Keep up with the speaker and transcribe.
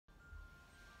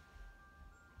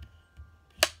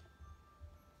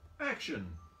action.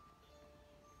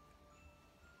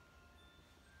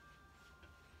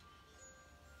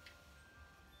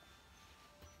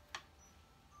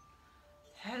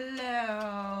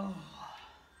 Hello.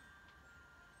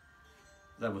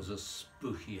 That was a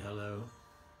spooky hello.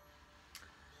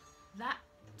 That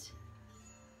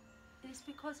is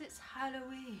because it's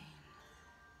Halloween.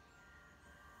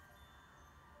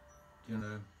 You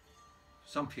know,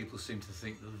 some people seem to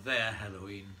think that their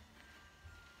Halloween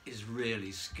is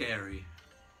really scary.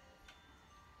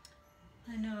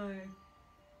 I know.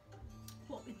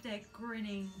 What with their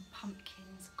grinning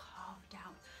pumpkins carved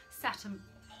out, sat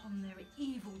upon their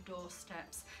evil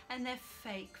doorsteps, and their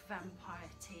fake vampire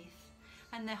teeth,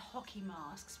 and their hockey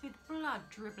masks with blood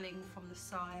dribbling from the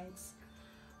sides.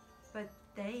 But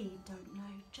they don't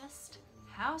know just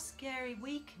how scary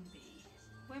we can be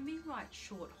when we write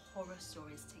short horror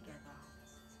stories together.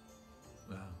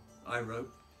 Well, I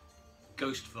wrote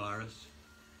Ghost Virus,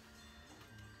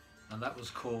 and that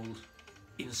was called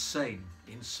Insane.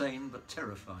 Insane but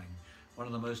terrifying. One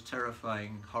of the most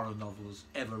terrifying horror novels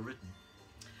ever written.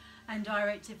 And I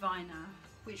wrote Diviner,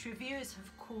 which reviewers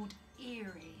have called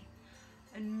eerie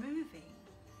and moving,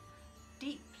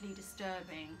 deeply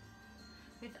disturbing,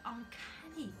 with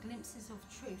uncanny glimpses of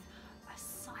truth, a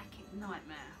psychic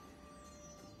nightmare.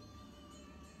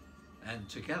 And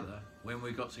together, when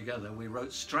we got together, we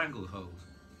wrote Stranglehold,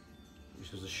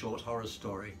 which was a short horror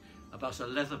story about a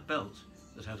leather belt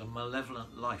that had a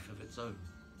malevolent life of its own.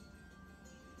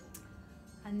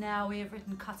 And now we have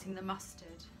written Cutting the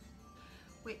Mustard,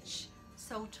 which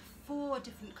sold to 4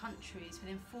 different countries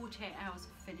within 48 hours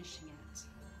of finishing it.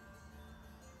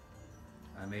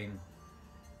 I mean,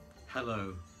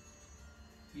 hello.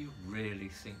 You really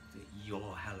think that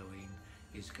your Halloween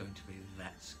is going to be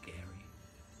that scary?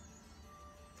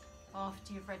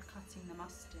 After you've read Cutting the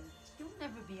Mustard, you'll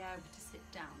never be able to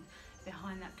sit down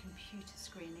behind that computer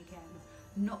screen again,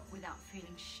 not without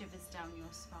feeling shivers down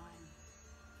your spine.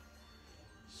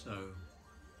 So,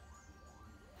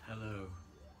 hello.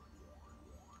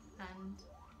 And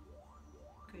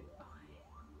goodbye.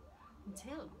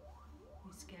 Until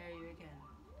we scare you again.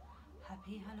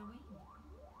 Happy Halloween.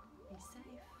 Be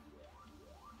safe.